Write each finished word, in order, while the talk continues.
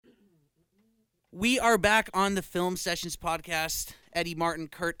We are back on the Film Sessions podcast. Eddie, Martin,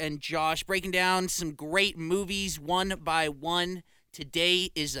 Kurt, and Josh breaking down some great movies one by one.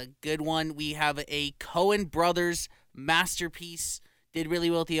 Today is a good one. We have a Coen brothers masterpiece. Did really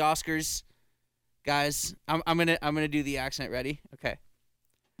well at the Oscars. Guys, I'm gonna do the accent. Ready? Okay.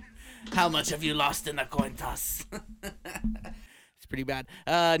 How much have you lost in the coin toss? It's pretty bad.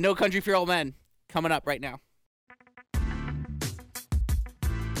 No Country for Old Men coming up right now.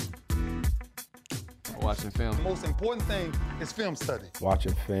 Watching film. The most important thing is film study.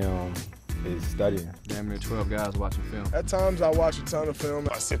 Watching film is studying. Damn near 12 guys watching film. At times, I watch a ton of film.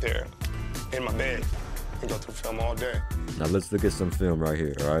 I sit there in my bed and go through film all day. Now let's look at some film right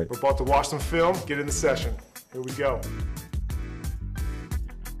here, all right? We're about to watch some film. Get in the session. Here we go.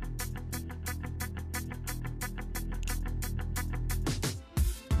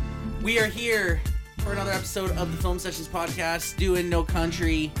 We are here for another episode of the Film Sessions podcast, doing No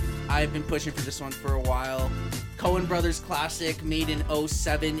Country. I've been pushing for this one for a while. Coen Brothers classic, made in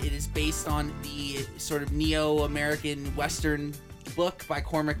 2007. It is based on the sort of neo-American Western book by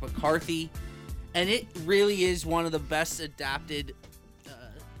Cormac McCarthy. And it really is one of the best adapted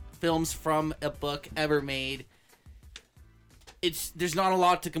films from a book ever made. There's not a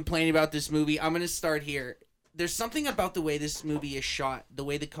lot to complain about this movie. I'm going to start here. There's something about the way this movie is shot, the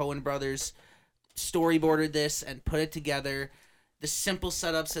way the Coen brothers storyboarded this and put it together, the simple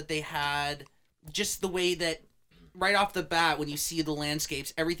setups that they had, just the way that right off the bat when you see the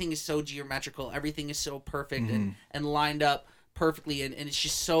landscapes, everything is so geometrical, everything is so perfect and lined up perfectly, and it's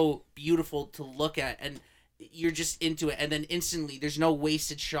just so beautiful to look at, and you're just into it. And then instantly there's no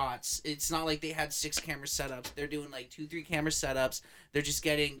wasted shots. It's not like they had 6 camera setups. They're doing like 2-3 camera setups. They're just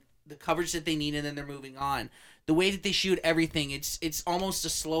getting the coverage that they need, and then they're moving on. The way that they shoot everything, it's almost a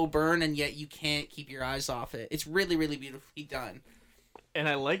slow burn, and yet you can't keep your eyes off it. It's really, really beautifully done. And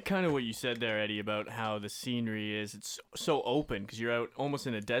I like kind of what you said there, Eddie, about how the scenery is. It's so open because you're out almost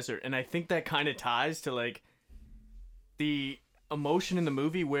in a desert. And I think that kind of ties to, like, the emotion in the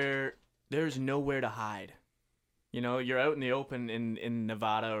movie where there's nowhere to hide. You know, you're out in the open in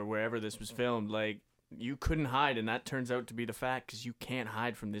Nevada or wherever this was filmed. Like, you couldn't hide, and that turns out to be the fact because you can't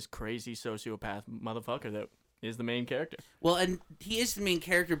hide from this crazy sociopath motherfucker that is the main character. Well, and he is the main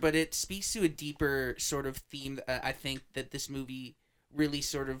character, but it speaks to a deeper sort of theme that I think that this movie really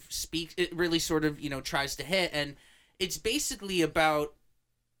sort of tries to hit. And it's basically about,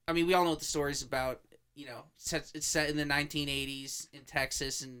 I mean, we all know what the story's about. It's set in the 1980s in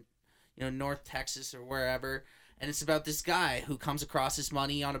Texas and, North Texas or wherever. And it's about this guy who comes across his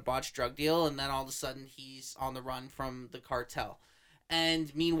money on a botched drug deal, and then all of a sudden he's on the run from the cartel.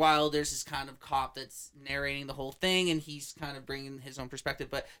 And meanwhile, there's this kind of cop that's narrating the whole thing, and he's kind of bringing his own perspective.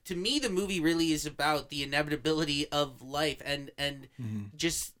 But to me, the movie really is about the inevitability of life and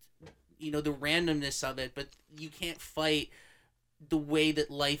just, the randomness of it. But you can't fight the way that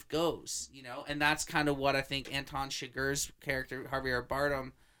life goes, And that's kind of what I think Anton Chigurh's character, Javier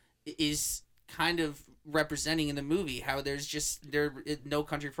Bardem, is kind of representing in the movie. How there's no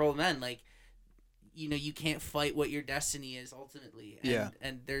country for old men. Like, you can't fight what your destiny is ultimately.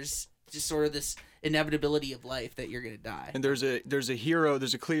 And there's just sort of this inevitability of life that you're going to die. And there's a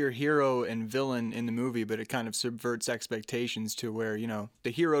clear hero and villain in the movie, but it kind of subverts expectations to where,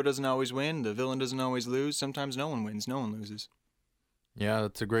 the hero doesn't always win, the villain doesn't always lose. Sometimes no one wins, no one loses. Yeah,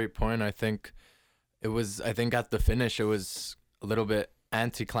 that's a great point. I think at the finish, it was a little bit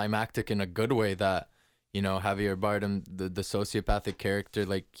anticlimactic in a good way that, Javier Bardem, the sociopathic character,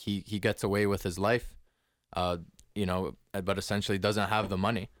 like he gets away with his life, but essentially doesn't have the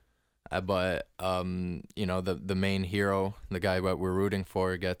money. But the main hero, the guy that we're rooting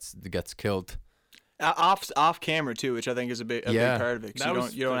for, gets killed. Off camera too, which I think is a big part of it.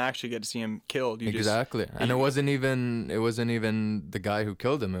 'Cause you don't actually get to see him killed. Exactly, and it wasn't even the guy who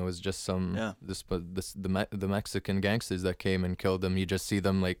killed him. It was just the Mexican gangsters that came and killed him. You just see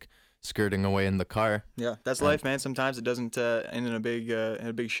them like skirting away in the car. Yeah, that's life, man. Sometimes it doesn't end in a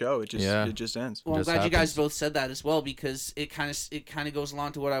big show. It just ends. Well, I'm glad happens. You guys both said that as well, because it kind of goes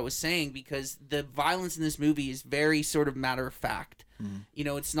along to what I was saying, because the violence in this movie is very sort of matter of fact.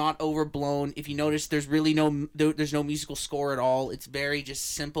 It's not overblown. If you notice, there's no musical score at all. It's very just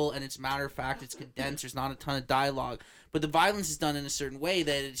simple, and it's matter of fact. It's condensed. There's not a ton of dialogue, but the violence is done in a certain way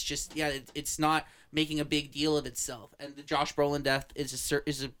that it's just it's not making a big deal of itself. And the Josh Brolin death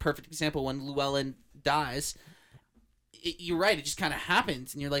is a perfect example. When Llewellyn dies, you're right. It just kind of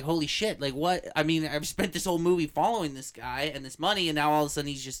happens, and you're like, holy shit! Like, what? I mean, I've spent this whole movie following this guy and this money, and now all of a sudden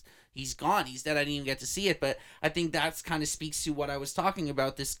he's gone. He's dead. I didn't even get to see it. But I think that's kind of speaks to what I was talking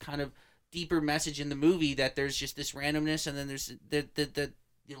about. This kind of deeper message in the movie, that there's just this randomness, and then there's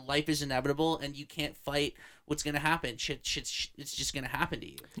life is inevitable and you can't fight what's gonna happen. It's just gonna happen to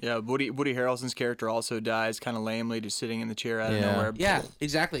you. Yeah, Woody Harrelson's character also dies kind of lamely, just sitting in the chair out of nowhere. Yeah,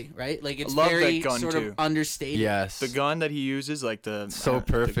 exactly. Right. Like it's love very that gun, sort too. of understated. Yes. The gun that he uses, like the So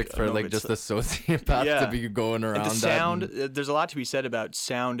perfect for like just a sociopath to be going around. the sound. that. There's a lot to be said about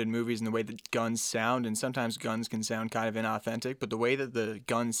sound in movies and the way that guns sound, and sometimes guns can sound kind of inauthentic. But the way that the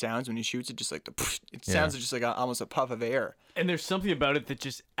gun sounds when he shoots it, just like it sounds just like almost a puff of air. And there's something about it that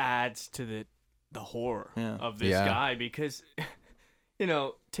just adds to the horror of this guy, because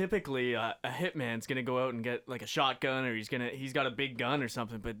typically a hitman's gonna go out and get like a shotgun, or he's got a big gun or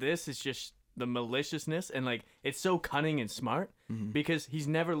something, but this is just the maliciousness, and like it's so cunning and smart because he's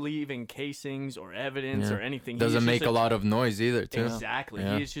never leaving casings or evidence or anything. Doesn't make a lot of noise either, too. Exactly.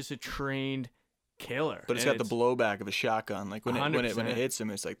 Yeah. He's just a trained killer. But it's got the blowback of a shotgun. Like when it 100%. hits him,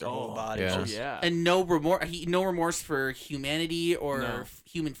 it's like their whole body. Yeah. Just, And no remorse for humanity or No.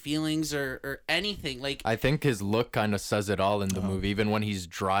 human feelings or anything. Like I think his look kind of says it all in the movie. Even when he's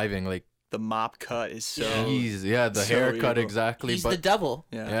driving, like the mop cut is so. the so haircut evil. exactly. he's but the devil.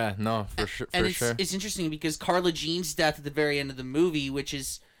 yeah, no, for sure, And for sure. it's interesting because Carla Jean's death at the very end of the movie, which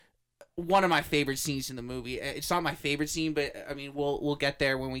is one of my favorite scenes in the movie. It's not my favorite scene, but I mean we'll get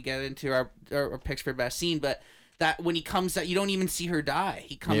there when we get into our picks for best scene. But that when he comes out, you don't even see her die.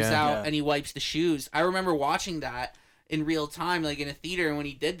 He comes out and he wipes the shoes. I remember watching that in real time, like in a theater, and when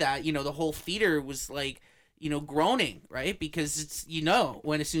he did that, the whole theater was like, groaning, right? Because it's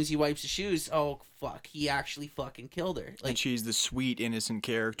when as soon as he wipes the shoes, oh fuck, he actually fucking killed her. Like and she's the sweet, innocent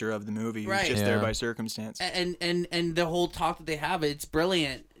character of the movie, who's Right. just there by circumstance. and the whole talk that they have, it's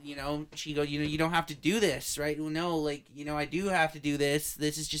brilliant. She goes, you don't have to do this, right? No, like, I do have to do this.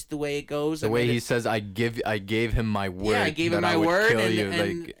 This is just the way it goes. The way he says, I gave him my word. Yeah, I gave him that my I would word, kill and, you.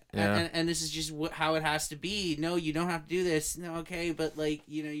 and, Like, and this is just how it has to be. No, you don't have to do this. No, okay, but like,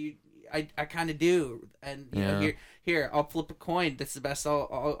 I kind of do, and here, I'll flip a coin. That's the best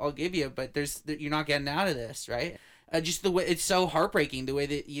I'll give you, but you're not getting out of this, right? Just the way it's so heartbreaking. The way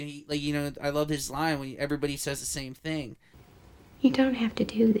that I love his line when everybody says the same thing. You don't have to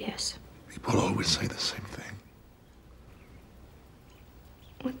do this. People always say the same thing.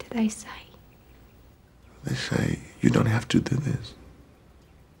 What do they say? They say, you don't have to do this.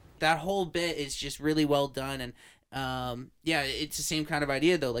 That whole bit is just really well done, and it's the same kind of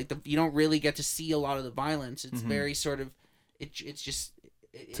idea though. Like you don't really get to see a lot of the violence. It's very sort of, it's just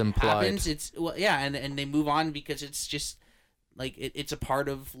it implied. happens. It's and they move on because it's just like it's a part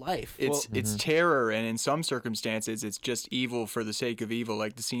of life. It's terror, and in some circumstances, it's just evil for the sake of evil.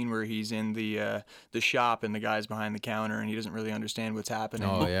 Like the scene where he's in the shop and the guy's behind the counter, and he doesn't really understand what's happening.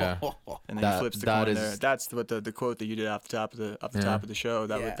 Oh yeah. And then he flips the coin there. That's what the quote that you did off the top of the show.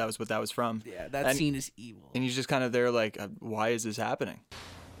 That was what that was from. Yeah, that scene is evil. And he's just kind of there like, why is this happening?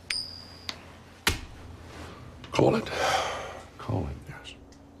 Call it. Call it. Yes.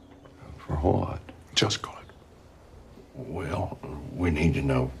 For what? Just call it. Well, we need to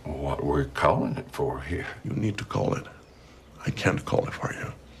know what we're calling it for here. You need to call it. I can't call it for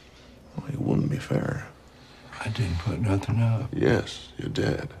you. Well, it wouldn't be fair. I didn't put nothing up. Yes, you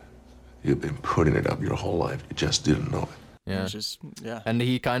did. You've been putting it up your whole life. You just didn't know it. Yeah. It's just, And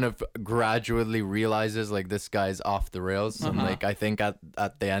he kind of gradually realizes like this guy's off the rails, and like I think at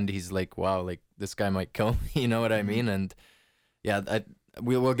the end he's like, wow, like this guy might kill me. You know what I mean? And yeah,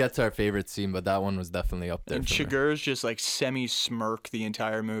 we'll get to our favorite scene, but that one was definitely up there. And for me. Chigurh's just like semi-smirk the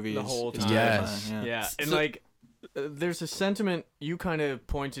entire movie. The whole time. Yes. Yeah, and like there's a sentiment you kind of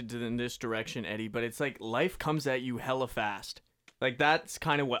pointed to in this direction, Eddie, but it's like life comes at you hella fast. Like that's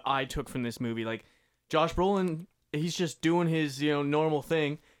kind of what I took from this movie. Like Josh Brolin, he's just doing his normal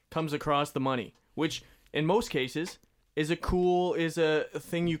thing, comes across the money, which in most cases is a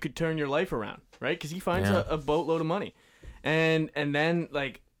thing you could turn your life around, right? Because he finds a boatload of money. And then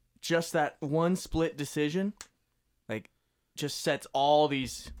like just that one split decision, like just sets all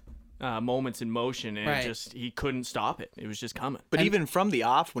these moments in motion, and he couldn't stop it. It was just coming. But even from the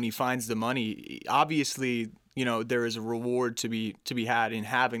off, when he finds the money, obviously there is a reward to be had in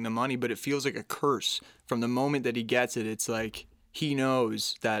having the money, but it feels like a curse from the moment that he gets it. It's like he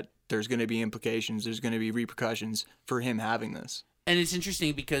knows that there's going to be implications, there's going to be repercussions for him having this. And it's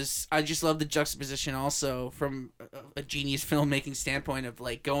interesting because I just love the juxtaposition also from a genius filmmaking standpoint of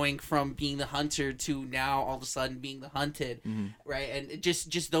like going from being the hunter to now all of a sudden being the hunted, right? And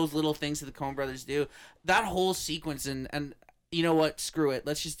just those little things that the Coen brothers do. That whole sequence, and you know what? Screw it.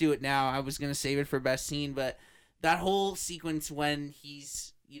 Let's just do it now. I was going to save it for best scene, but that whole sequence when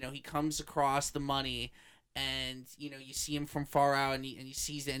he's, he comes across the money and, you see him from far out and he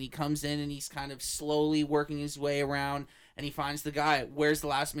sees it and he comes in and he's kind of slowly working his way around. and he finds the guy. Where's the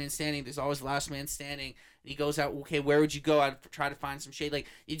last man standing? There's always the last man standing. And he goes out. Okay, where would you go? I'd try to find some shade. Like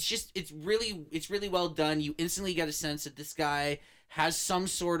it's really well done. You instantly get a sense that this guy has some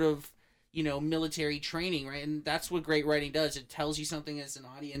sort of military training, right? And that's what great writing does. It tells you something as an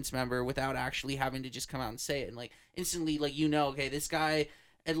audience member without actually having to just come out and say it. And like instantly, like okay, this guy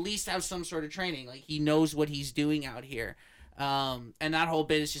at least has some sort of training. Like he knows what he's doing out here. And that whole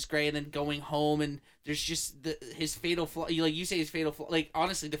bit is just great. And then going home, and there's just his fatal flaw. Like you say, his fatal flaw. Like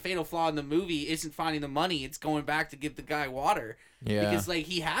honestly, the fatal flaw in the movie isn't finding the money. It's going back to give the guy water. Yeah. Because like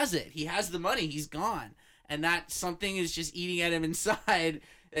he has it. He has the money. He's gone. And that something is just eating at him inside.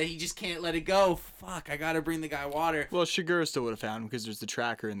 That he just can't let it go. Fuck, I gotta bring the guy water. Well, Shiger still would have found him because there's the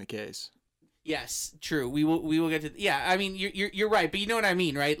tracker in the case. Yes, true. We will get to. Yeah, I mean you're right, but you know what I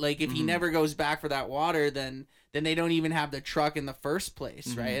mean, right? Like if he never goes back for that water, then they don't even have the truck in the first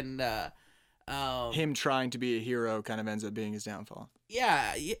place, right? And him trying to be a hero kind of ends up being his downfall.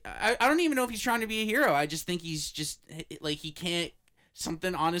 Yeah, I don't even know if he's trying to be a hero. I just think he's just like he can't.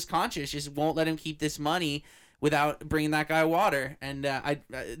 Something on his conscience just won't let him keep this money without bringing that guy water. And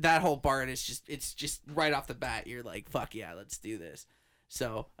that whole part is it's just right off the bat. You're like, fuck yeah, let's do this.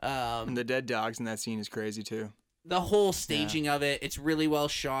 So and the dead dogs in that scene is crazy too. The whole staging of it, it's really well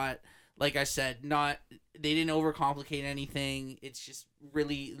shot. Like I said, they didn't overcomplicate anything. It's just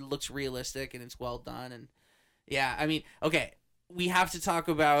really looks realistic and it's well done. And yeah, I mean, okay, we have to talk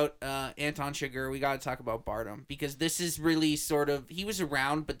about Anton Chigurh. We got to talk about Barnum because this is really sort of he was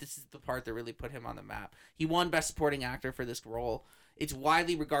around, but this is the part that really put him on the map. He won Best Supporting Actor for this role. It's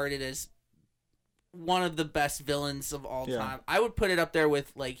widely regarded as one of the best villains of all time. I would put it up there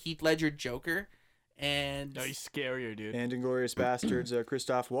with like Heath Ledger Joker, and no, he's scarier, dude. And Inglourious Bastards,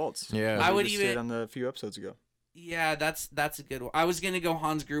 Christoph Waltz. Yeah, I would even on the few episodes ago. Yeah, that's a good one. I was gonna go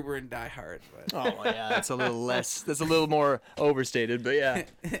Hans Gruber and Die Hard. But... Oh yeah, that's a little less. That's a little more overstated, but yeah,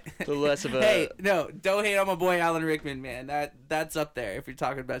 a little less of a. Hey, no, don't hate on my boy Alan Rickman, man. That's up there if you're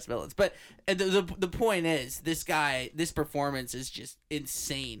talking best villains. But the point is, this performance is just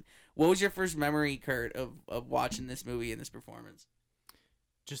insane. What was your first memory, Kurt, of watching this movie and this performance?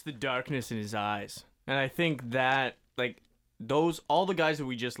 Just the darkness in his eyes, and I think that like all the guys that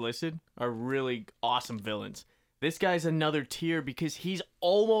we just listed are really awesome villains. This guy's another tier because he's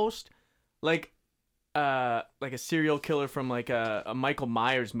almost like a serial killer from like a Michael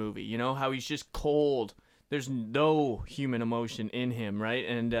Myers movie. You know how he's just cold. There's no human emotion in him, right?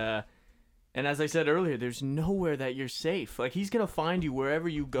 And as I said earlier, there's nowhere that you're safe. Like he's gonna find you wherever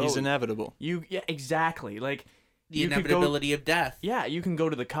you go. He's inevitable. Yeah, exactly. Like the inevitability of death. Yeah, you can go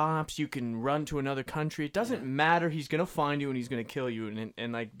to the cops. You can run to another country. It doesn't matter. He's gonna find you and he's gonna kill you.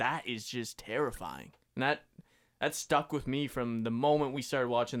 And like that is just terrifying. And that stuck with me from the moment we started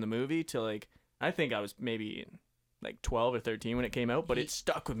watching the movie to like I think I was maybe like 12 or 13 when it came out, but it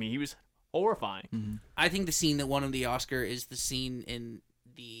stuck with me. He was horrifying. Mm-hmm. I think the scene that won him the Oscar is the scene in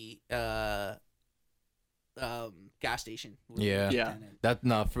the gas station. Yeah.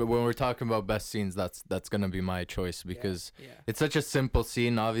 When we're talking about best scenes, that's gonna be my choice because it's such a simple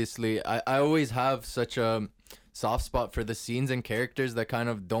scene. Obviously, I always have such a soft spot for the scenes and characters that kind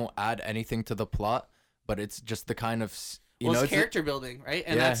of don't add anything to the plot. But it's just the kind of it's character building, right?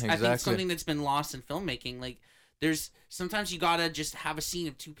 And that's exactly. I think something that's been lost in filmmaking. Like there's sometimes you gotta just have a scene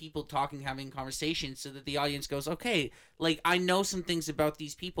of two people talking, having conversations, so that the audience goes, okay, like I know some things about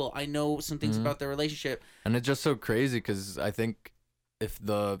these people, I know some things about their relationship. And it's just so crazy because I think if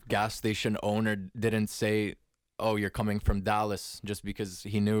the gas station owner didn't say, "Oh, you're coming from Dallas," just because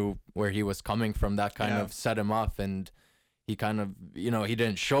he knew where he was coming from, that kind of set him off and. He kind of, he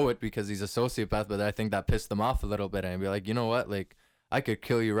didn't show it because he's a sociopath, but I think that pissed him off a little bit. And be like, you know what? Like, I could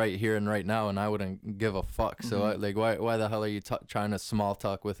kill you right here and right now, and I wouldn't give a fuck. So, why the hell are you trying to small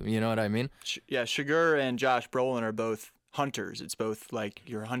talk with me? You know what I mean? Yeah, Chigurh and Josh Brolin are both hunters. It's both like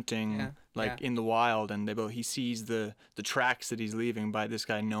you're hunting in the wild, and he sees the tracks that he's leaving by this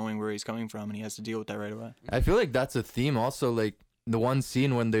guy knowing where he's coming from, and he has to deal with that right away. I feel like that's a theme also, like. The one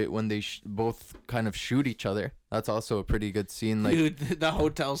scene when they both kind of shoot each other, that's also a pretty good scene. Like, dude, the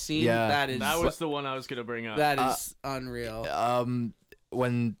hotel scene. Yeah, that was the one I was gonna bring up. That is unreal.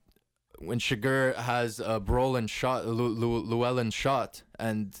 When Chigurh has Brolin shot, Llewellyn shot,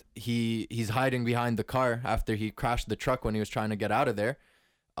 and he's hiding behind the car after he crashed the truck when he was trying to get out of there.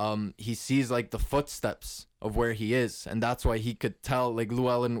 He sees like the footsteps of where he is, and that's why he could tell like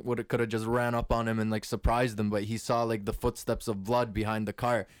Llewellyn could have just ran up on him and like surprised him, but he saw like the footsteps of blood behind the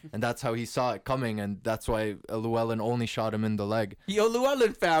car, and that's how he saw it coming, and that's why Llewellyn only shot him in the leg. Yo,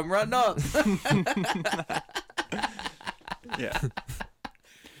 Llewellyn fam, run up. Yeah.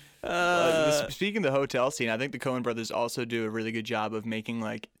 Speaking of the hotel scene, I think the Coen brothers also do a really good job of making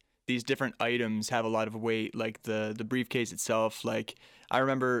like these different items have a lot of weight, like the briefcase itself. Like I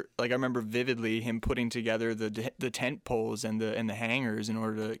remember vividly him putting together the tent poles and the hangers in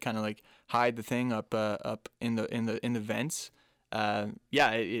order to kind of like hide the thing up in the vents.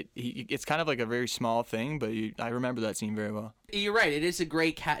 It's kind of like a very small thing, but I remember that scene very well. You're right. It is a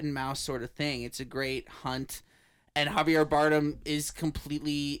great cat and mouse sort of thing. It's a great hunt. And Javier Bardem is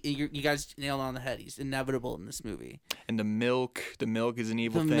completely, you guys nailed it on the head. He's inevitable in this movie. And the milk is an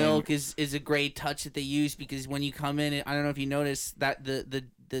evil thing. The milk is a great touch that they use, because when you come in, I don't know if you noticed that the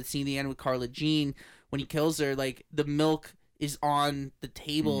scene at the end with Carla Jean, when he kills her, like the milk is on the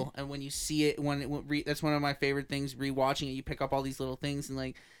table, and when you see it, that's one of my favorite things. Rewatching it, you pick up all these little things, and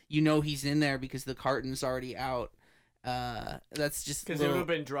like he's in there because the carton's already out. That's just because it would have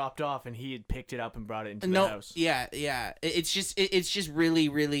been dropped off, and he had picked it up and brought it into the house. Yeah. It's just really,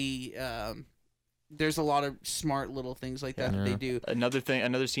 really. There's a lot of smart little things like that they do. Another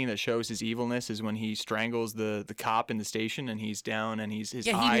scene that shows his evilness is when he strangles the cop in the station, and he's down, and his eyes,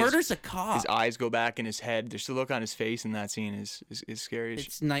 he murders a cop. His eyes go back in his head. There's the look on his face in that scene is scary.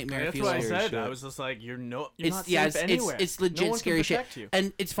 It's nightmare. That's what I said. I was just like, you're not safe anywhere. It's legit no one scary can shit. You.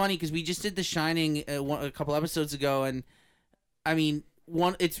 And it's funny because we just did The Shining a couple episodes ago, and I mean.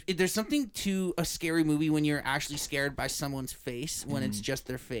 There's something to a scary movie when you're actually scared by someone's face, when it's just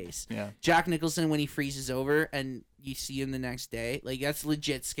their face. Yeah. Jack Nicholson, when he freezes over and you see him the next day, like that's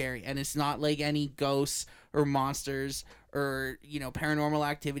legit scary, and it's not like any ghosts or monsters or Paranormal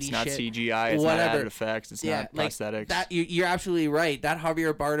Activity. It's not shit, CGI. It's whatever. not added effects. It's not prosthetics. That you're absolutely right. That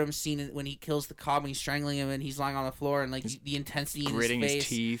Javier Bardem scene when he kills the cop and he's strangling him and he's lying on the floor, and like the intensity in his face, gritting his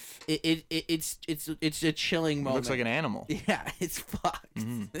teeth. It's a chilling moment. It looks like an animal. Yeah, it's fucked.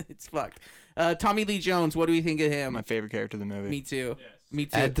 It's fucked. Tommy Lee Jones, what do we think of him? My favorite character of the movie. Me too. Yes. Me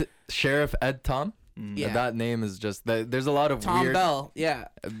too. Sheriff Ed Tom. Yeah. That name is just there's a lot of Tom weird. Bell, yeah.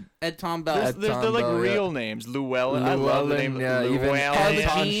 Ed Tom Bell. They're like real names. Llewellyn. I love the name. Yeah, even Carla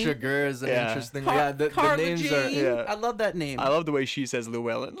Anton Jean. Sugar is an interesting. The names Jean. are. Yeah. I love that name. I love the way she says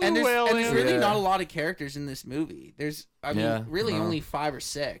Llewellyn. And there's really not a lot of characters in this movie. There's, really only 5 or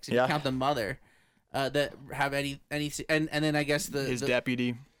 6 if you count the mother, that have any, and then I guess his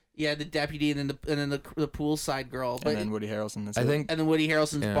deputy. Yeah, the deputy, and then the poolside girl, and then Woody Harrelson. And then Woody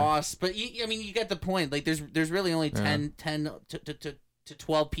Harrelson's boss. But you get the point. Like, there's really only 10 to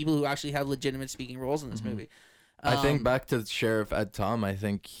 12 people who actually have legitimate speaking roles in this movie. I think back to Sheriff Ed Tom. I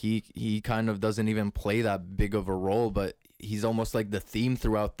think he kind of doesn't even play that big of a role, but he's almost like the theme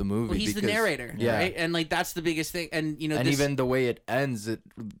throughout the movie. Well, he's the narrator, right? And like that's the biggest thing. And even the way it ends, it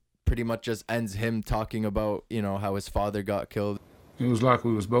pretty much just ends him talking about how his father got killed. It was like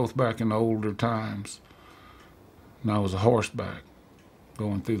we was both back in the older times. And I was a horseback,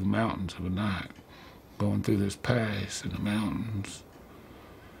 going through the mountains of a night, going through this pass in the mountains.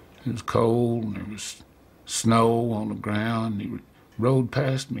 It was cold, and there was snow on the ground. He rode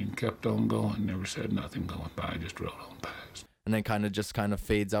past me and kept on going, never said nothing going by, just rode on past. And then kind of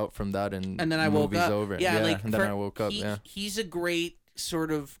fades out from that, and then I woke up. Over. And then I woke up. He's a great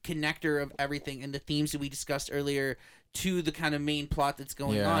sort of connector of everything and the themes that we discussed earlier to the kind of main plot that's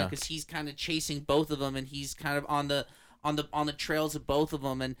going on, because he's kind of chasing both of them, and he's kind of on the trails of both of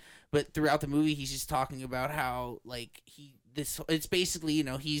them, but throughout the movie he's just talking about how like it's basically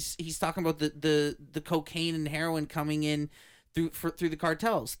he's talking about the cocaine and heroin coming in through the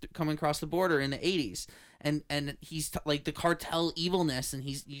cartels coming across the border in the 80s, and he's like the cartel evilness, and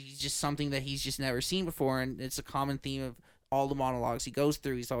he's just something that he's just never seen before, and it's a common theme of all the monologues he goes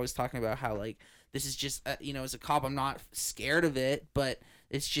through. He's always talking about how like this is just as a cop I'm not scared of it, but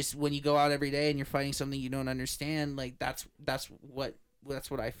it's just when you go out every day and you're fighting something you don't understand, like that's what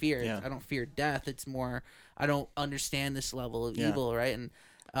I fear. I don't fear death. It's more I don't understand this level of evil, right? And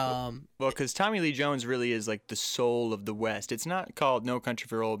well, because Tommy Lee Jones really is like the soul of the West. It's not called No Country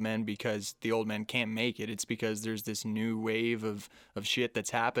for Old Men because the old men can't make it. It's because there's this new wave of shit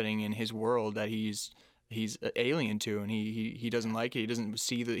that's happening in his world that he's alien to, and he doesn't like it. He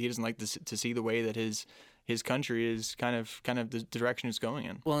doesn't like to see the way that his country is kind of the direction it's going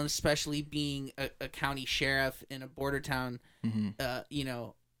in. Well, and especially being a county sheriff in a border town,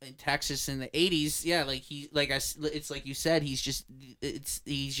 in Texas in the 80s, it's like you said, he's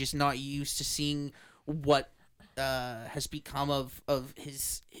just not used to seeing what has become of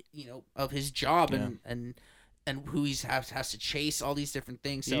his job and who he has to chase, all these different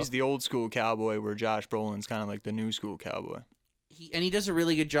things. So he's the old school cowboy, where Josh Brolin's kind of like the new school cowboy. He does a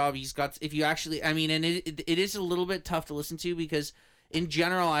really good job. He's got, if you actually, and it is a little bit tough to listen to because in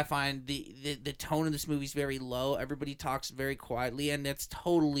general, I find the tone of this movie is very low. Everybody talks very quietly, and that's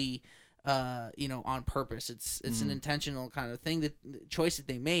totally, on purpose. It's an intentional kind of thing, choice that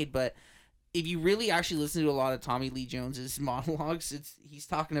they made. But if you really actually listen to a lot of Tommy Lee Jones's monologues, he's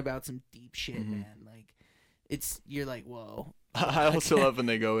talking about some deep shit, man. Like, you're like, whoa. I also love when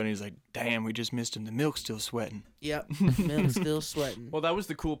they go in and he's like, damn, we just missed him. The milk's still sweating. Yep, milk's still sweating. Well, that was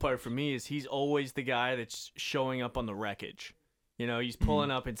the cool part for me is he's always the guy that's showing up on the wreckage. He's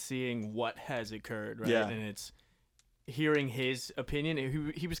pulling up and seeing what has occurred, right? Yeah. And it's hearing his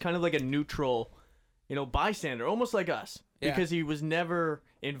opinion. He was kind of like a neutral, bystander, almost like us. Yeah. Because he was never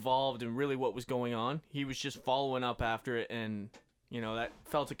involved in really what was going on. He was just following up after it and... that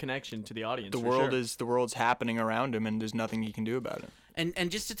felt a connection to the audience. The world's happening around him, and there's nothing he can do about it.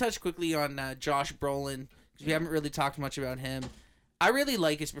 And just to touch quickly on Josh Brolin, because we haven't really talked much about him. I really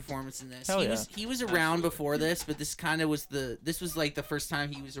like his performance in this. He was around before this, but this kind of was like the first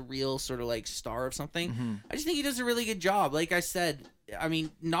time he was a real sort of like star of something. I just think he does a really good job. Like I said, I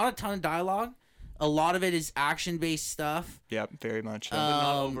mean, not a ton of dialogue. A lot of it is action-based stuff. Yep, very much so. But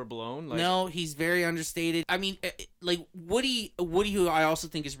not overblown. No, he's very understated. I mean, like Woody, who I also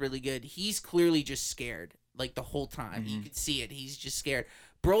think is really good. He's clearly just scared, like the whole time. You can see it. He's just scared.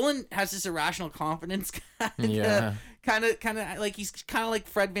 Brolin has this irrational confidence, kind of like he's kind of like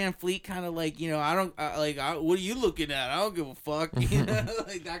Fred VanVleet, kind of like I don't what are you looking at? I don't give a fuck,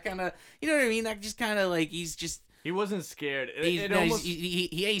 like that kind of, you know what I mean? That just kind of like he's just. He wasn't scared.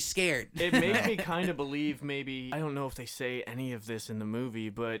 He ain't scared. It made me kind of believe maybe, I don't know if they say any of this in the movie,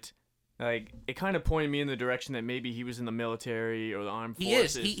 but like it kind of pointed me in the direction that maybe he was in the military or the armed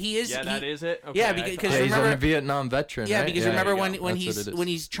forces. He is. Yeah, that is it. Okay, yeah, because he's a Vietnam veteran. Yeah, right? because remember when he's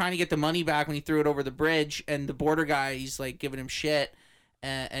he's trying to get the money back when he threw it over the bridge, and the border guy, he's like giving him shit.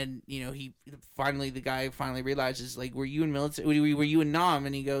 And the guy finally realizes, like, were you in military? Were you in Nam?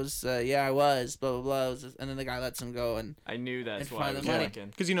 And he goes, yeah, I was. Blah blah blah. And then the guy lets him go. And I knew that's why I was thinking,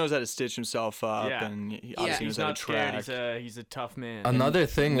 because he knows how to stitch himself up, and he obviously knows how to track. He's a tough man. Another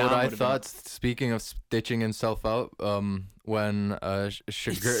thing, what I thought, speaking of stitching himself out, when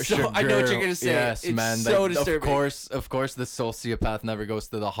Sugar, I know what you're gonna say. Yes, it's man. So disturbing. Of course, the sociopath never goes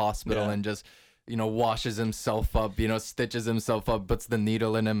to the hospital and just. Washes himself up, stitches himself up, puts the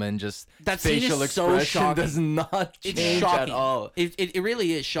needle in him, and just that facial expression does not change at all. It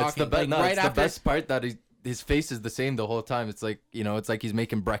really is shocking. It's the best part that his face is the same the whole time. It's like, it's like he's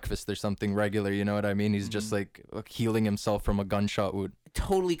making breakfast or something regular, you know what I mean? He's just like healing himself from a gunshot wound. It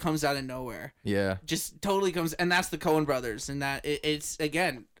totally comes out of nowhere. Yeah. Just totally comes, and that's the Coen brothers, and that it's,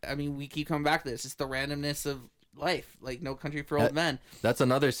 again, I mean, we keep coming back to this. It's the randomness of life, like No Country for Old Men. That's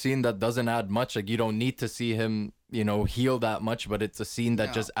another scene that doesn't add much. Like, you don't need to see him, heal that much, but it's a scene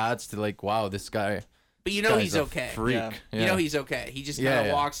that just adds to, like, wow, this guy. But he's okay. Freak. Yeah. He's okay. He just kind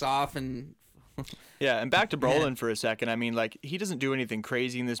of walks off and. Yeah, and back to Brolin for a second. I mean, like, he doesn't do anything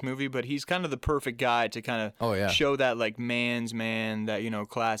crazy in this movie, but he's kind of the perfect guy to kind of show that, like, man's man, that,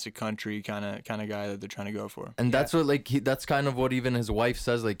 classic country kind of guy that they're trying to go for. And that's what, like, that's kind of what even his wife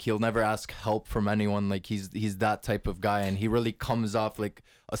says. Like, he'll never ask help from anyone. Like, he's that type of guy, and he really comes off like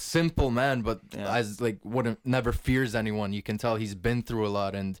a simple man, but as like never fears anyone. You can tell he's been through a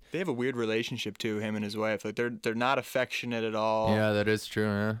lot, and they have a weird relationship too, him and his wife. Like, they're not affectionate at all. Yeah, that is true.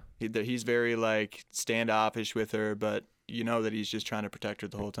 Yeah. He's very, like, standoffish with her, but you know that he's just trying to protect her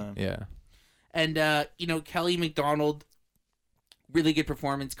the whole time. Yeah. And, Kelly MacDonald, really good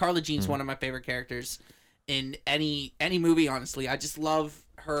performance. Carla Jean's one of my favorite characters in any movie, honestly. I just love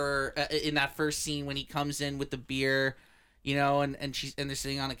her in that first scene when he comes in with the beer, and they're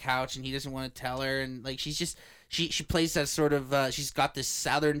sitting on a couch and he doesn't want to tell her. And, like, she's just, she plays that sort of, she's got this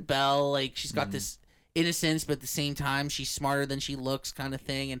Southern belle, like, she's got this innocence, but at the same time she's smarter than she looks, kind of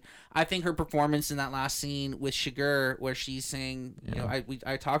thing. And I think her performance in that last scene with Shiger, where she's saying,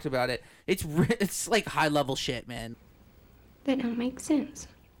 I talked about it. It's like high level shit, man. That don't make sense.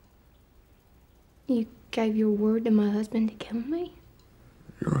 You gave your word to my husband to kill me?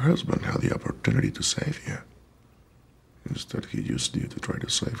 Your husband had the opportunity to save you. Instead, he used you to try to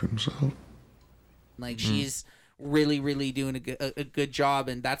save himself. Like, she's really, really doing a good job,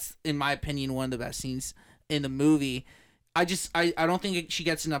 and that's, in my opinion, one of the best scenes in the movie. I don't think she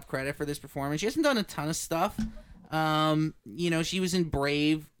gets enough credit for this performance. She hasn't done a ton of stuff. She was in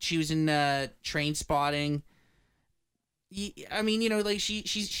Brave. She was in Train Spotting. I mean, like,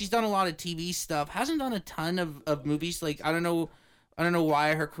 she's done a lot of TV stuff. Hasn't done a ton of movies. Like, I don't know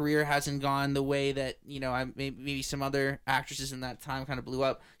why her career hasn't gone the way that, maybe some other actresses in that time kind of blew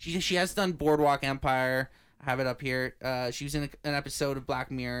up. She has done Boardwalk Empire. I have it up here. She was in an episode of Black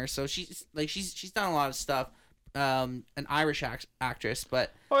Mirror, so she's done a lot of stuff. an Irish actress,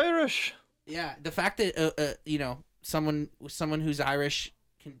 but Irish. yeah, the fact that someone who's Irish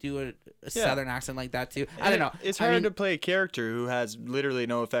can do a southern accent like that too. I don't know. It's hard to play a character who has literally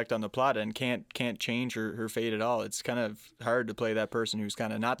no effect on the plot and can't change her fate at all. It's kind of hard to play that person who's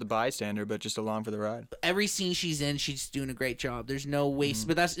kind of not the bystander but just along for the ride. Every scene she's in, she's doing a great job. There's no waste,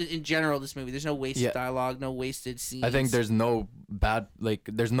 but that's in general this movie. There's no wasted dialogue, no wasted scenes. I think there's no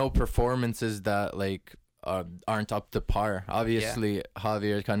there's no performances that aren't up to par. Obviously,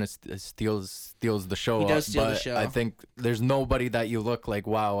 Javier kind of steals the show. He does steal the show. I think there's nobody that you look like,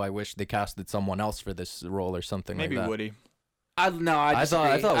 wow, I wish they casted someone else for this role or something like that. Maybe Woody. I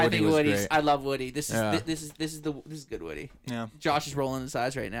thought Woody was great. I love Woody. This is good Woody. Yeah. Josh is rolling his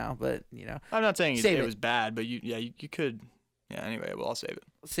eyes right now, but I'm not saying it was bad, but you could. Yeah. Anyway, well, I'll save it.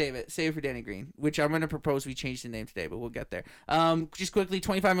 Save it for Danny Green, which I'm going to propose we change the name today, but we'll get there. Just quickly,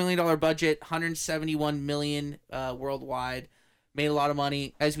 $25 million budget, $171 million worldwide, made a lot of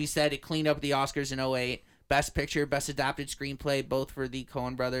money. As we said, it cleaned up the Oscars in 2008. Best Picture, Best Adapted Screenplay, both for the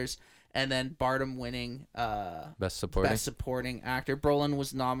Coen brothers, and then Bardem winning Best Supporting Actor. Brolin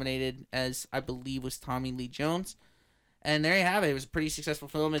was nominated as, I believe, was Tommy Lee Jones. And there you have it. It was a pretty successful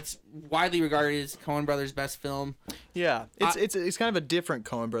film. It's widely regarded as Coen Brothers' best film. Yeah, it's kind of a different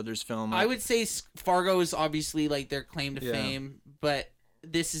Coen Brothers film. I would say Fargo is obviously like their claim to fame, but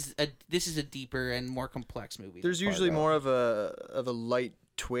this is a deeper and more complex movie. There's usually more of a light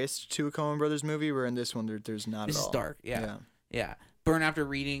twist to a Coen Brothers movie, where in this one there's not. This at is all. dark. Yeah. Burn After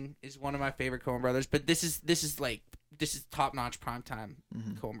Reading is one of my favorite Coen Brothers, but this is top notch primetime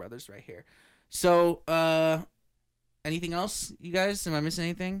Coen Brothers right here. So. Anything else, you guys? Am I missing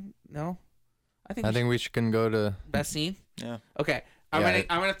anything? No. I think we can go to best scene. Yeah. Okay. I'm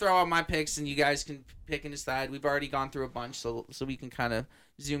gonna throw out my picks, and you guys can pick and decide. We've already gone through a bunch, so we can kind of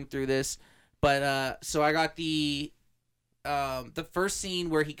zoom through this. But so I got the first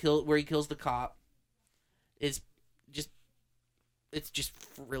scene where he kills the cop is just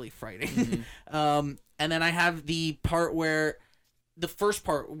really frightening. And then I have the part where. The first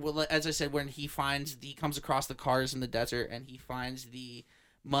part, as I said, when he comes across the cars in the desert and he finds the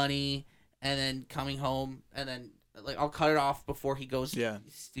money, and then coming home, and then I'll cut it off before he goes. Yeah.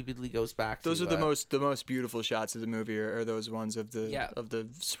 Stupidly goes back. Those are the most beautiful shots of the movie are those ones of the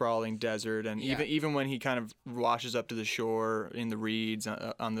sprawling desert, and even when he kind of washes up to the shore in the reeds in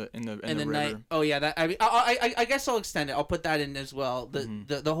the river. Night. Oh yeah, I guess I'll extend it. I'll put that in as well.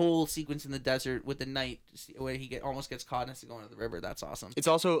 The whole sequence in the desert with the night where he almost gets caught and has to go into the river. That's awesome. It's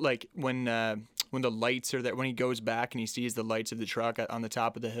also like when the lights are there, when he goes back and he sees the lights of the truck on the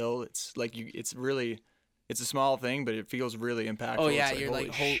top of the hill. It's like it's a small thing, but it feels really impactful. Oh yeah, you're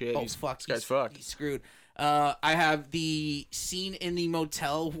like, shit, fuck, this guy's fucked. He's screwed. I have the scene in the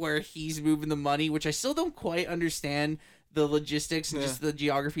motel where he's moving the money, which I still don't quite understand the logistics and just the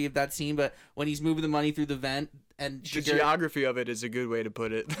geography of that scene. But when he's moving the money through the vent, and the geography of it is a good way to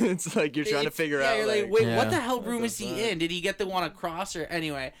put it. It's like you're trying to figure out. You're like, wait, what the hell room is he in? Did he get the one across or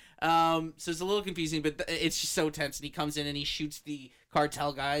anyway? So it's a little confusing, but it's just so tense. And he comes in and he shoots the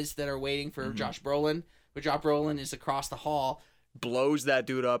cartel guys that are waiting for Josh Brolin. But Josh Brolin is across the hall. Blows that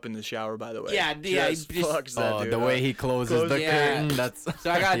dude up in the shower, by the way. Yeah, he fucks that dude the up. way he closes the curtain. That's so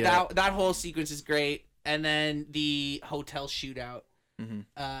I got that whole sequence is great, and then the hotel shootout,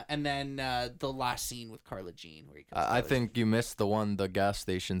 and then the last scene with Carla Jean where he kills I think you missed the gas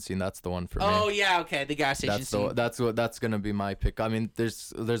station scene. That's the one for me. Oh yeah, okay, the gas station scene. That's gonna be my pick. I mean,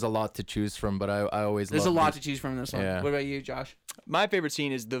 there's a lot to choose from, but I always there's a lot to choose from in this one. What about you, Josh? My favorite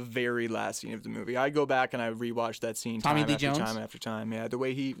scene is the very last scene of the movie. I go back and I rewatch that scene time after time. Yeah, the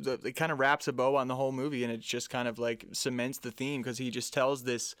way it kind of wraps a bow on the whole movie, and it just kind of like cements the theme because he just tells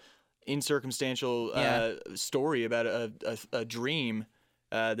this incircumstantial story about a dream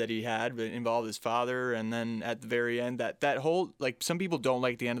that he had that involved his father, and then at the very end that whole, like, some people don't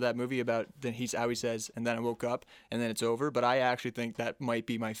like the end of that movie about how he says, and then I woke up and then it's over, but I actually think that might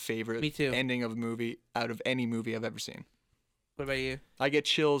be my favorite ending of a movie out of any movie I've ever seen. What about you? I get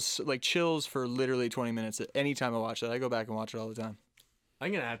chills for literally 20 minutes any time I watch that. I go back and watch it all the time.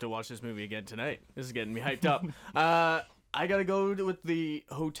 I'm gonna have to watch this movie again tonight. This is getting me hyped up. I gotta go with the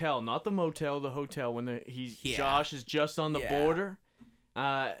hotel, not the motel. The hotel when Josh is just on the border.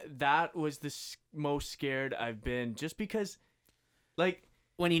 That was the most scared I've been, just because, like,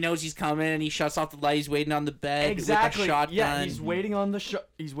 when he knows he's coming and he shuts off the light, he's waiting on the bed with a shotgun. Yeah, he's waiting on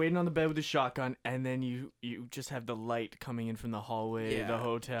the bed with a shotgun, and then you just have the light coming in from the hallway, the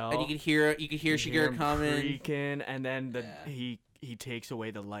hotel, and you can hear Shigeru coming, creaking, and then he takes away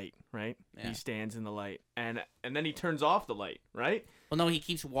the light, right? Yeah. He stands in the light, and then he turns off the light, right? Well, no, he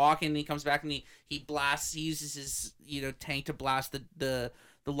keeps walking, and he comes back, and he blasts. He uses his tank to blast the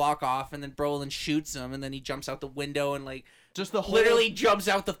lock off, and then Brolin shoots him, and then he jumps out the window and just the whole... literally jumps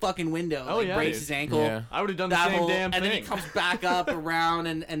out the fucking window. Oh yeah, breaks dude. his ankle. Yeah. I would have done the same damn thing. And then he comes back up around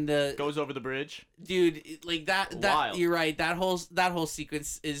and the goes over the bridge. Dude, like that Wild. You're right. That whole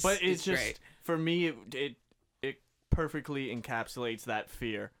sequence is. But it's just great. For me, it perfectly encapsulates that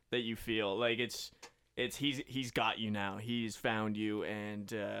fear that you feel. Like it's he's got you now. He's found you,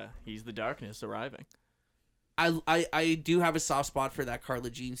 and he's the darkness arriving. I do have a soft spot for that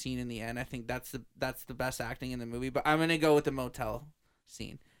Carla Jean scene in the end. I think that's the best acting in the movie. But I'm gonna go with the motel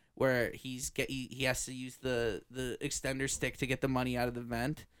scene where he has to use the extender stick to get the money out of the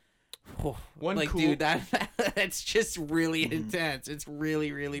vent. Dude, that's just really intense. It's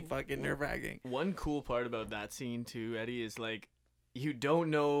really, really fucking nerve-wracking. One cool part about that scene too, Eddie, is like you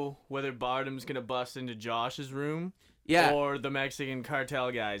don't know whether Bardem's gonna bust into Josh's room. Yeah. Or the Mexican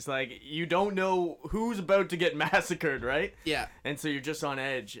cartel guys. Like, you don't know who's about to get massacred, right? Yeah. And so you're just on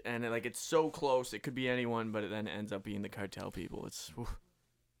edge, and it's so close. It could be anyone, but it then ends up being the cartel people. It's... Whew.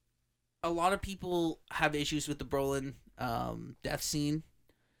 A lot of people have issues with the Brolin death scene.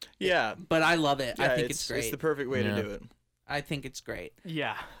 Yeah. But I love it. Yeah, I think it's great. It's the perfect way to do it. I think it's great.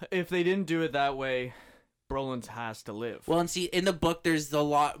 Yeah. If they didn't do it that way... Brolin has to live. Well, and see, in the book, there's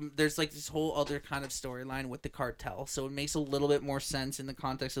this whole other kind of storyline with the cartel, so it makes a little bit more sense in the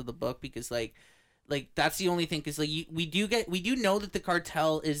context of the book because like that's the only thing because we do know that the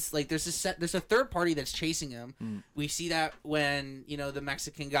cartel is there's a third party that's chasing him. We see that when the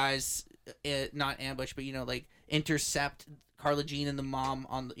Mexican guys not ambush but intercept Carla Jean and the mom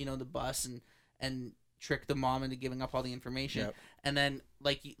on the bus and trick the mom into giving up all the information. Yep. And then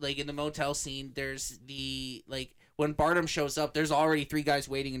like in the motel scene, there's when Bardem shows up, there's already 3 guys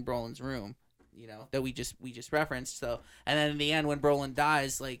waiting in Brolin's room, that we just referenced. So, and then in the end, when Brolin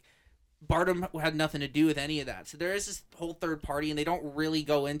dies, Bardem had nothing to do with any of that. So there is this whole third party, and they don't really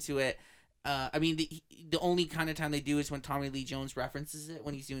go into it. I mean, the only kind of time they do is when Tommy Lee Jones references it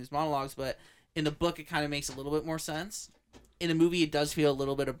when he's doing his monologues. But in the book, it kind of makes a little bit more sense. In the movie, it does feel a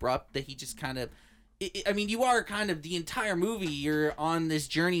little bit abrupt that he just kind of. I mean, you are kind of the entire movie. You're on this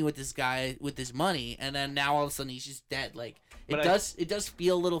journey with this guy with this money, and then now all of a sudden he's just dead. It does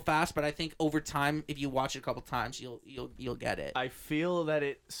feel a little fast, but I think over time, if you watch it a couple times, you'll get it. I feel that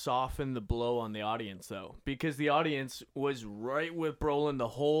it softened the blow on the audience though, because the audience was right with Brolin the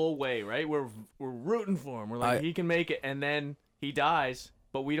whole way. Right, we're rooting for him. We're like he can make it, and then he dies,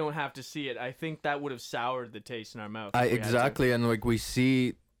 but we don't have to see it. I think that would have soured the taste in our mouth. Exactly, and we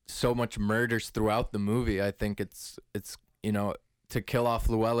see so much murders throughout the movie. I think it's to kill off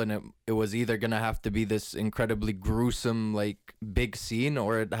Llewellyn, it was either gonna have to be this incredibly gruesome big scene,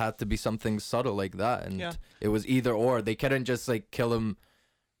 or it had to be something subtle like that, and it was either or. They couldn't just kill him,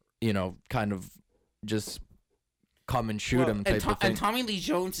 kind of just come and shoot him type of thing. And Tommy Lee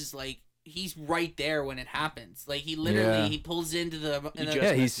Jones is he's right there when it happens. He literally he pulls into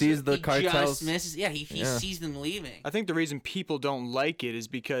he sees the cartels. Just misses. Yeah, he sees them leaving. I think the reason people don't like it is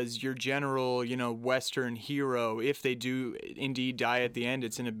because your general, Western hero, if they do indeed die at the end,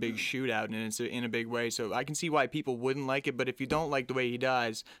 it's in a big shootout and it's in a big way. So I can see why people wouldn't like it. But if you don't like the way he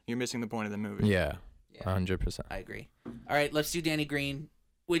dies, you're missing the point of the movie. Yeah, 100%. I agree. All right, let's do Danny Green.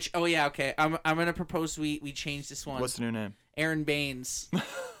 Which okay. I'm gonna propose we change this one. What's the new name? Aaron Baines.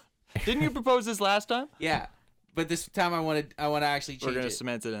 Didn't you propose this last time? Yeah, but this time I want to actually change it. We're gonna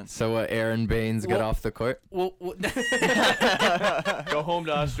cement it in. So Aaron Baines get off the court? Well, go home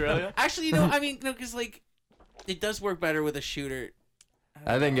to Australia. Actually, because it does work better with a shooter.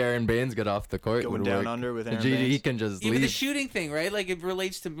 I think Aaron Baines get off the court. Going down under with Aaron Baines. Baines. He can just leave. Even the shooting thing, right? It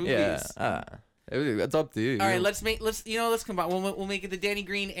relates to movies. Yeah, it's up to you. All right, let's combine. We'll make it the Danny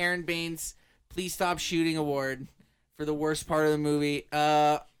Green, Aaron Baines, Please Stop Shooting award for the worst part of the movie.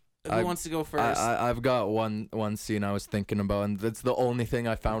 Who wants to go first? I've got one scene I was thinking about, and that's the only thing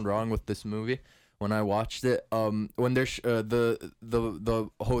I found wrong with this movie when I watched it. When there's the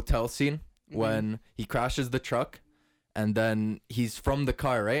hotel scene when he crashes the truck, and then he's from the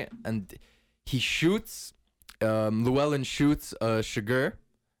car, right? And he shoots. Llewellyn shoots Sugar,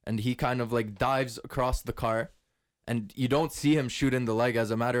 and he kind of dives across the car, and you don't see him shoot in the leg. As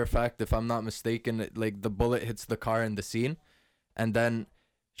a matter of fact, if I'm not mistaken, the bullet hits the car in the scene, and then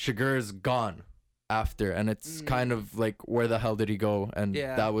Sugar's gone after, and it's kind of where the hell did he go? And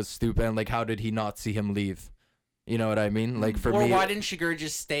that was stupid. And how did he not see him leave? You know what I mean? For me, why didn't Sugar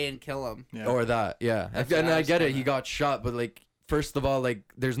just stay and kill him? Yeah. Or that, yeah. And I get it. He got shot, but first of all,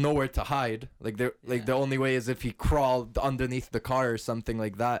 there's nowhere to hide. The only way is if he crawled underneath the car or something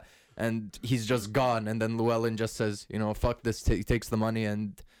like that. and he's just gone. And then Llewellyn just says, you know, fuck this. He takes the money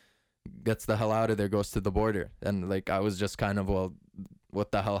and gets the hell out of there, goes to the border. And like, I was just kind of, well,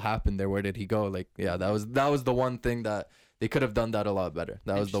 what the hell happened there? Where did he go? Like, yeah, that was the one thing that they could have done that a lot better.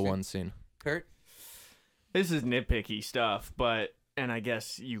 That was the one scene. Kurt? This is nitpicky stuff, and I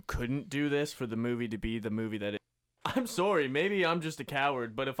guess you couldn't do this for the movie to be the movie that it. I'm sorry, maybe I'm just a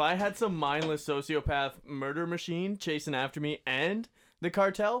coward, but if I had some mindless sociopath murder machine chasing after me and the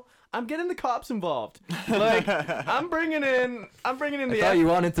cartel, I'm getting the cops involved. Like, I'm bringing in the. I thought you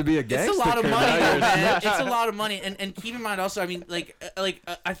wanted to be a gangster. It's a lot of money, though, man. It's a lot of money, and keep in mind also. I mean,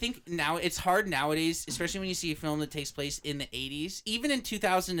 I think now it's hard nowadays, especially when you see a film that takes place in the '80s. Even in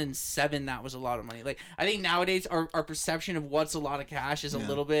 2007, that was a lot of money. Like, I think nowadays our perception of what's a lot of cash is a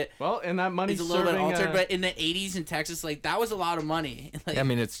little bit. Well, and that money's a little bit altered. But in the '80s in Texas, like that was a lot of money. Like, I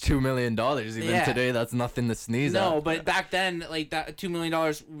mean, it's $2 million. Even today, that's nothing to sneeze at. No, but back then, like that $2 million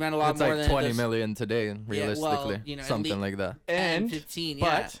meant a lot it's more like than 20 million today, realistically. You know, something like that. And 15,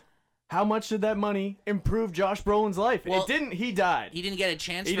 but how much did that money improve Josh Brolin's life? Well, it didn't. He died. He didn't get a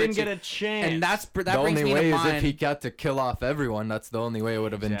chance. He didn't get a chance. And that the brings only me way to is mind. if he got to kill off everyone. That's the only way it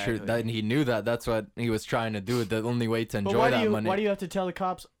would have been true. Exactly. And he knew that. That's what he was trying to do. The only way to enjoy why that money. Why do you have to tell the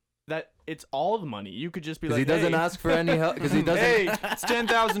cops that it's all the money? You could just be like, he doesn't hey. ask for any help. Because he doesn't. Hey, it's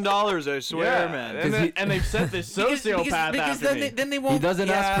 $10,000. I swear, man. And they've sent this sociopath after then me. then they won't. He doesn't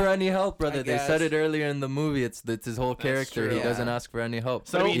ask for any help, brother. They said guess. it earlier in the movie. It's his whole character. true. He doesn't ask for any help.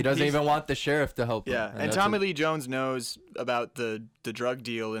 So he doesn't he's- even want the sheriff to help him. Yeah, and that's Tommy it. Lee Jones knows about the drug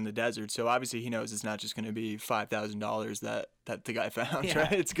deal in the desert, so obviously he knows it's not just going to be $5,000 that the guy found, Yeah.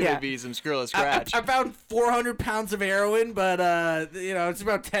 right? It's going to be some Skrilla scratch. I found 400 pounds of heroin, but it's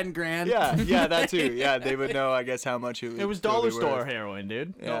about 10 grand. Yeah, that too. Yeah, they would know, I guess, how much it was really dollar store worth. heroin,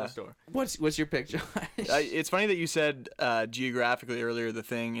 dude. Yeah. Dollar store. What's your pick, Josh? It's funny that you said geographically earlier the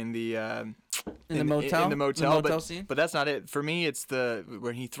thing in the motel? in the motel, motel scene? but that's not it. For me, it's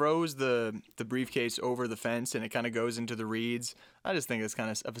when he throws the briefcase over the fence and it kind of goes into the reeds. I just think it's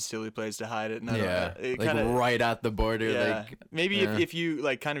kind of a silly place to hide it. And Like right at the border. Yeah. Like Maybe if you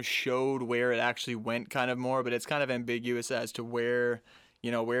like kind of showed where it actually went kind of more, but it's kind of ambiguous as to where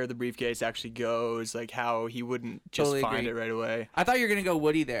the briefcase actually goes, like how he wouldn't just Totally find agree. it right away. I thought you were gonna go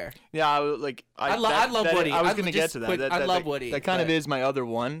Woody there. Yeah, I love Woody. I was I'd going to just get to that. quick- I love Woody, That kind of but- is my other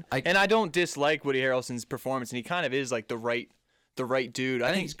one. And I don't dislike Woody Harrelson's performance, and he kind of is like the right dude. I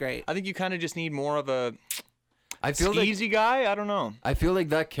think he's great. I think you kind of just need more of a I feel like easy guy. I don't know. I feel like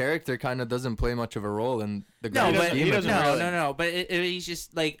that character kind of doesn't play much of a role in the No, grand but scheme of doesn't things. really. no. But he's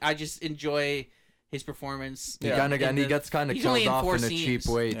just like I just enjoy his performance. He gets kind of he's only killed in off 4 in a scenes. cheap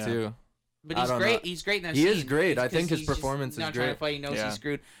way Yeah. too. But I he's don't great. know. He's great in that He scene. is great. I It's think 'cause his he's just performance is not trying to great. fight. He knows Yeah. he's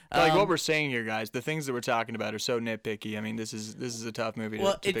screwed. Like what we're saying here, guys, the things that we're talking about are so nitpicky. I mean, this is a tough movie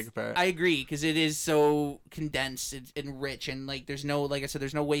to pick apart. I agree because it is so condensed and rich, and like there's no, like I said,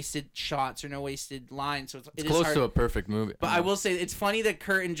 there's no wasted shots or no wasted lines. So It's is close hard. to a perfect movie. But I will say it's funny that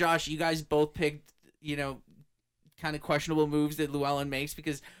Kurt and Josh, you guys both picked, kind of questionable moves that Llewellyn makes,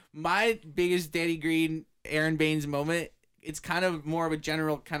 because my biggest Danny Green, Aaron Baines moment, it's kind of more of a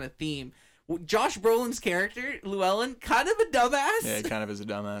general kind of theme. Josh Brolin's character, Llewellyn, kind of a dumbass. Yeah, he kind of is a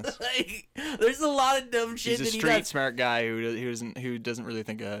dumbass. Like, there's a lot of dumb shit He's a that street he does. smart guy who doesn't really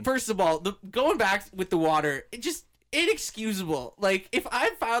think ahead. First of all, going back with the water, it just inexcusable. Like, if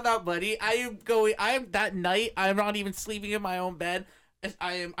I found that buddy, that night, I'm not even sleeping in my own bed.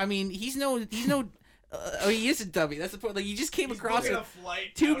 I mean, he's no he is a dummy. That's the point. Like, you just came across with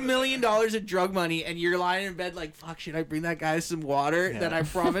 $2 million of drug money, and you're lying in bed like, fuck, should I bring that guy some water that I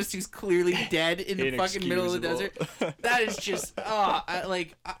promised who's clearly dead in the fucking middle of the desert? That is just,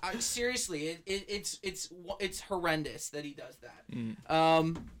 seriously, it's horrendous that he does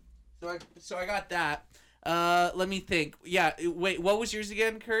that. So I got that. Let me think. Yeah, wait, what was yours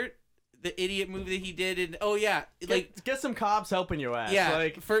again, Kurt? The idiot movie that he did, and get some cops helping your ass.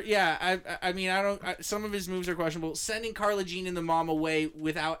 I mean, some of his moves are questionable. Sending Carla Jean and the mom away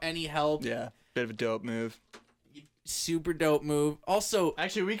without any help. Yeah, bit of a dope move. Super dope move. Also,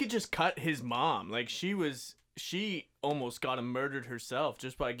 actually, we could just cut his mom. Like, she almost got him murdered herself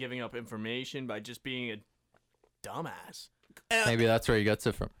just by giving up information, by just being a dumbass. Maybe that's where he gets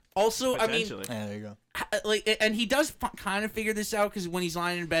it from. Also, I mean, yeah, there you go. Like, and he does kind of figure this out, because when he's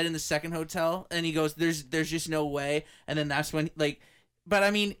lying in bed in the second hotel, and he goes, "There's just no way," and then that's when, like, but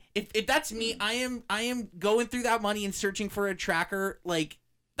I mean, if that's me, I am going through that money and searching for a tracker. Like,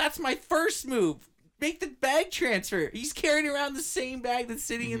 that's my first move. Make the bag transfer. He's carrying around the same bag that's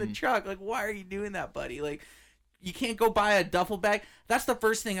sitting in the truck. Like, why are you doing that, buddy? Like, you can't go buy a duffel bag. That's the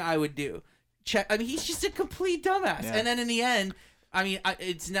first thing I would do. Check. I mean, he's just a complete dumbass. Yeah. And then in the end, I mean,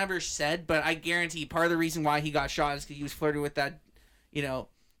 it's never said, but I guarantee part of the reason why he got shot is because he was flirting with that,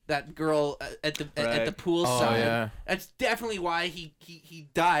 that girl at the pool side. Yeah. That's definitely why he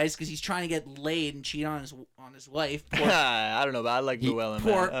dies, because he's trying to get laid and cheat on his wife. Poor, I don't know, but I like Llewellyn.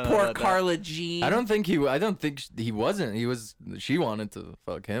 poor Carla Jean. I don't think he wasn't. She wanted to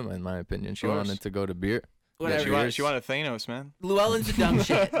fuck him, in my opinion. She wanted to go to beer. Whatever. Yeah, she wanted Thanos, man. Llewellyn's a dumb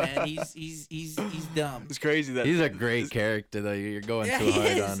shit, man. He's dumb. It's crazy that he's a great character though. You're going Yeah, too he hard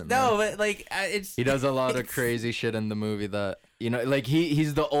is. on him. No, man. but like it's. He does a lot of crazy shit in the movie that like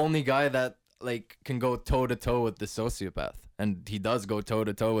he's the only guy that like can go toe to toe with the sociopath, and he does go toe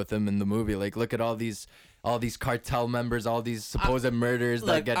to toe with him in the movie. Like, look at all these cartel members, all these supposed murderers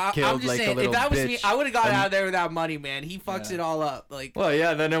that get killed. I'm just like saying, a little if that was bitch. me, I would have got out of there without money, man. He fucks it all up. Like, Well,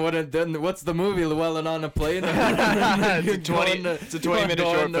 yeah, then it wouldn't. Then what's the movie? Llewellyn on a plane. it's a 20-minute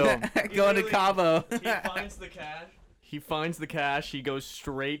short film. going to Cabo. He finds the cash. He finds the cash. He goes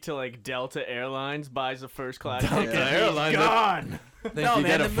straight to like Delta Airlines, buys a first class ticket. Airlines. Gone. No, you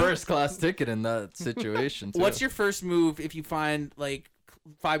get a first class ticket in that situation. Too. What's your first move if you find like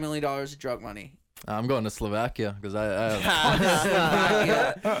 $5 million of drug money? I'm going to Slovakia because I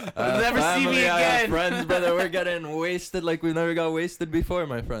Never see me I have again. friends, brother. We're getting wasted like we never got wasted before,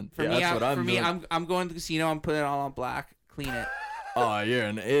 my friend. For me, I'm going to the casino. I'm putting it all on black. Clean it. Oh, you're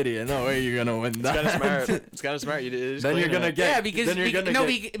an idiot. No way you're gonna win that. It's kind of smart. Then you're gonna get.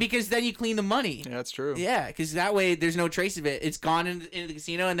 Because then you clean the money. Yeah, that's true. Yeah, because that way there's no trace of it. It's gone into the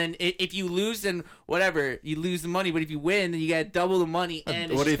casino, and then if you lose, then whatever, you lose the money. But if you win, then you get double the money.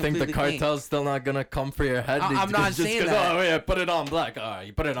 And What do you think? The cartel's still not gonna come for your head? I'm not saying that. Oh yeah, put it on black. All right,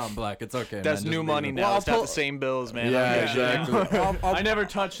 you put it on black. It's okay. That's man. new money now. It's not the same bills, man. Yeah, exactly. I never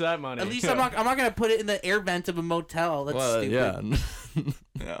touched that money. At least I'm not gonna put it in the air vent of a motel. That's stupid.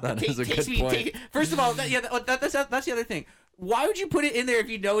 Yeah. That is a good point. First of all, that's the other thing. Why would you put it in there if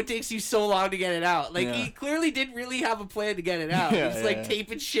you know it takes you so long to get it out? Like, he clearly didn't really have a plan to get it out. He's like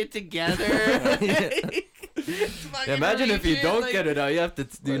taping shit together. Imagine if you don't get it out, you have to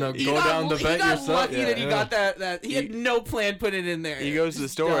go down the vent yourself. He got lucky that he got that. He had no plan put it in there. He goes to the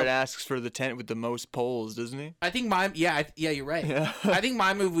store and asks for the tent with the most poles, doesn't he? I think you're right. Yeah. I think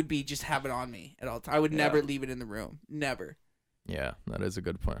my move would be just have it on me at all times. I would never leave it in the room. Never. Yeah, that is a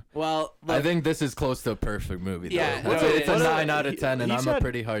good point. Well, I think this is close to a perfect movie. Though. Yeah, it's a 9 out of 10, and I'm a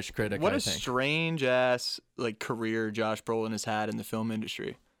pretty harsh critic. What a strange ass career Josh Brolin has had in the film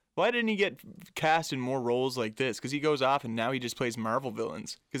industry. Why didn't he get cast in more roles like this? Because he goes off and now he just plays Marvel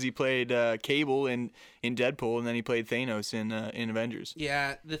villains. Because he played Cable in Deadpool, and then he played Thanos in Avengers.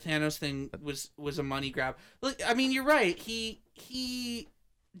 Yeah, the Thanos thing was a money grab. Look, I mean, you're right. He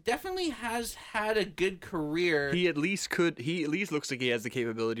definitely has had a good career. He at least looks like he has the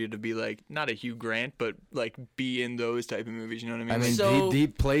capability to be like not a Hugh Grant, but like be in those type of movies. You know what I mean? I mean, So- he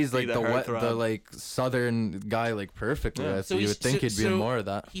plays like the the like southern guy like perfectly. Yeah. So you would think he'd be in more of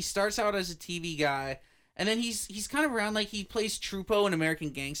that. He starts out as a TV guy, and then he's kind of around, like he plays Trupo in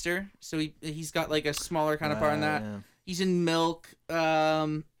American Gangster. So he's got like a smaller kind of part in that. Yeah. He's in Milk,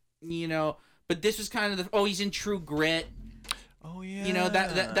 but this was kind of he's in True Grit. Oh yeah.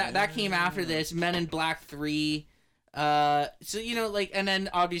 That came after this. Men in Black 3. And then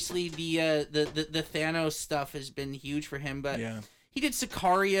obviously the Thanos stuff has been huge for him, but he did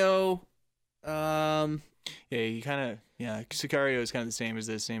Sicario. Sicario is kind of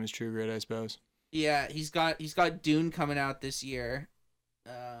the same as True Grit, I suppose. Yeah, he's got Dune coming out this year.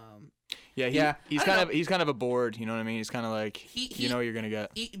 He's kind of a bored, you know what I mean? He's kind of like you're gonna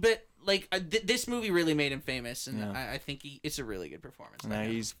get. But this movie really made him famous, and I think it's a really good performance. Nah,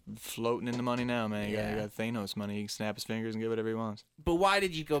 he's floating in the money now, man. He got Thanos money. He can snap his fingers and get whatever he wants. But why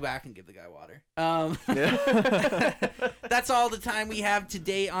did you go back and give the guy water? That's all the time we have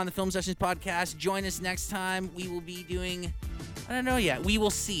today on the Film Sessions podcast. Join us next time. We will be doing, I don't know yet. We will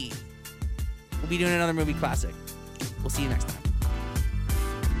see. We'll be doing another movie classic. We'll see you next time.